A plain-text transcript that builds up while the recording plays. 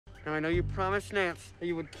Now, I know you promised Nance that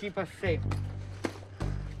you would keep us safe.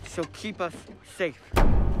 So keep us safe.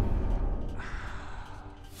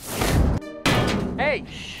 Hey,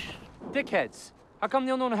 dickheads. How come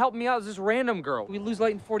the only one helping me out is this random girl? We lose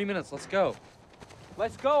light in 40 minutes. Let's go.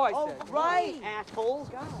 Let's go, I said. Right, asshole.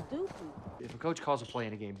 Stupid. If a coach calls a play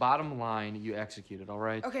in a game, bottom line, you execute it, all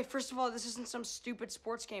right? Okay, first of all, this isn't some stupid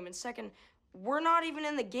sports game. And second, we're not even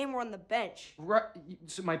in the game, we're on the bench. Right.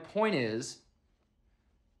 So my point is...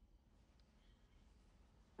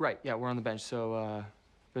 Right, yeah, we're on the bench, so,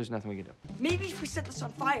 there's nothing we can do. Maybe if we set this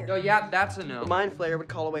on fire. Oh, yeah, that's a no. The Mind Flayer would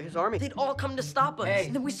call away his army. They'd all come to stop us. Hey.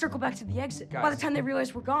 And then we circle back to the exit. Guys. By the time they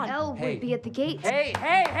realize we're gone. Elle Hey. would be at the gate. Hey,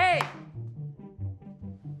 hey, hey!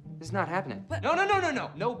 This is not happening. But- No, no, no, no, no.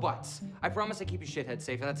 No buts. I promise I keep you shitheads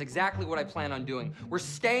safe, and that's exactly what I plan on doing. We're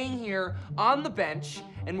staying here on the bench,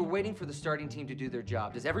 and we're waiting for the starting team to do their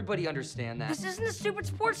job. Does everybody understand that? This isn't a stupid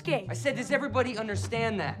sports game. I said, does everybody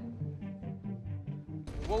understand that?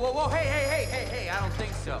 Whoa, whoa, whoa, hey, hey, hey, hey, hey, I don't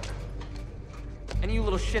think so. Any of you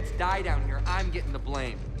little shits die down here, I'm getting the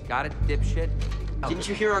blame. Got it, dipshit? Didn't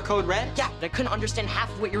you hear our code red? Yeah, but I couldn't understand half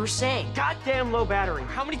of what you were saying. Goddamn low battery.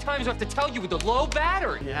 How many times do I have to tell you with the low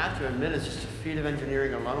battery? You have to admit, it's just a feat of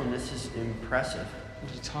engineering alone. This is impressive.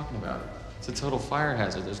 What are you talking about? It's a total fire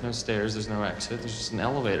hazard. There's no stairs, there's no exit. There's just an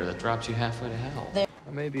elevator that drops you halfway to hell.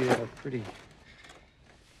 I may be a pretty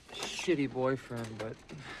shitty boyfriend, but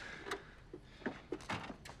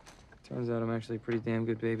turns out I'm actually a pretty damn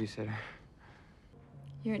good babysitter.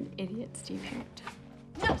 You're an idiot, Steve Harrington.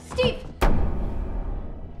 No, Steve!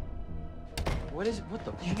 What is it? What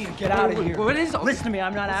the? You need to get out of here. What is? Listen to me,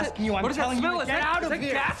 I'm not asking you. I'm what does that telling smell? you to get out of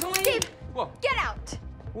here. Gasoline? Steve! Whoa. Get out!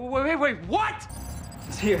 Wait, what?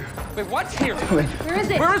 It's here. Wait, what's here? Where is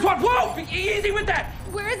it? Where is what? Whoa! Be easy with that!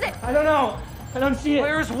 Where is it? I don't know. I don't see it.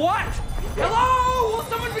 Where is what? Hello? Will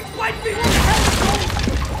someone explain to me?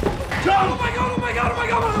 Jump! Oh my god, oh my god, oh my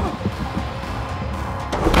god, oh my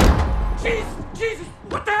god! Jesus!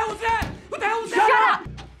 What the hell is that? What the hell is that? Shut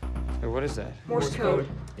up! Hey, what is that? Morse code.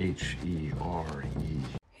 H-E-R-E.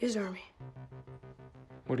 His army.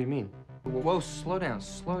 What do you mean? Whoa, slow down,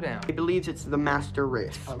 slow down. He believes it's the master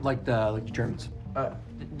race. Like the Germans.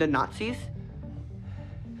 The Nazis?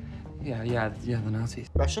 Yeah, the Nazis.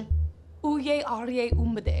 Russian? Uye arye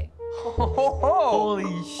umbade.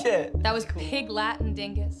 Holy shit. That was pig Latin,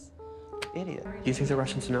 dingus. Idiot. Do you think the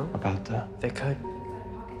Russians know? About the... They could.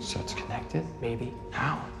 So it's connected? Maybe.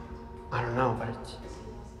 How? I don't know, but it's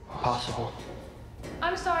possible.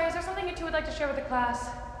 I'm sorry, is there something you two would like to share with the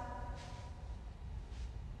class?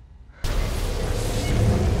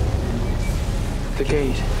 The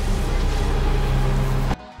gate.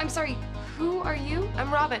 I'm sorry, who are you?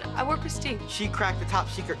 I'm Robin. I work with Steve. She cracked the top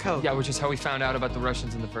secret code. Yeah, which is how we found out about the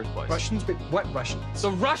Russians in the first place. Russians? But what Russians?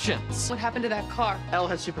 The Russians! What happened to that car? Elle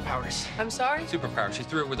has superpowers. I'm sorry? Superpower. She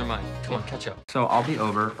threw it with her mind. Come on, catch up. So I'll be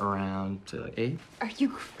over around 8. Are you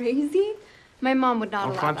crazy? My mom would not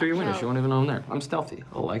I'll allow climb through your that. window. No. She won't even know I'm there. I'm stealthy.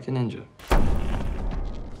 I'll like a ninja.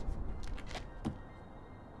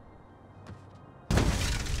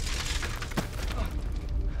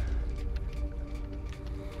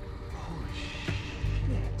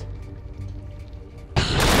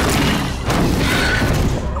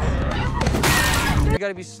 You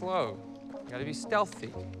gotta be slow. You gotta be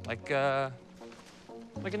stealthy. Like a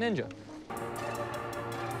ninja.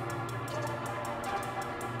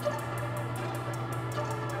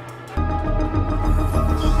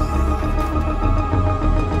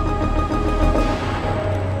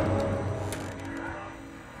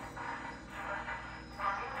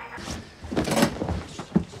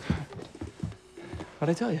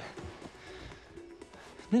 What'd I tell you?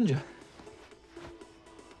 Ninja.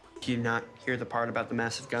 Do you not hear the part about the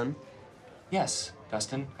massive gun? Yes,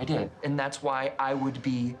 Dustin, I did. And that's why I would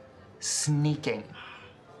be sneaking.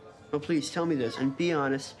 Well, please tell me this and be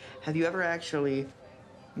honest. Have you ever actually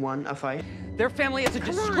won a fight? Their family is a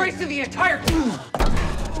disgrace to the entire...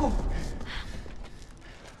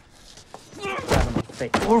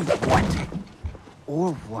 Or what?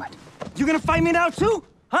 Or what? You gonna fight me now too?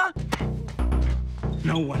 Huh?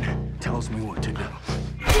 No one tells me what to do.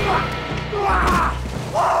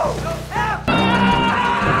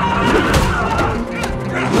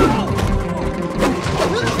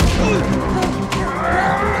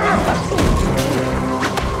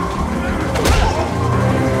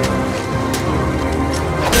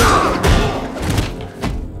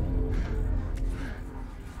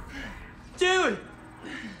 Dude!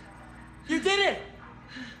 You did it!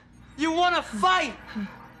 You won a fight!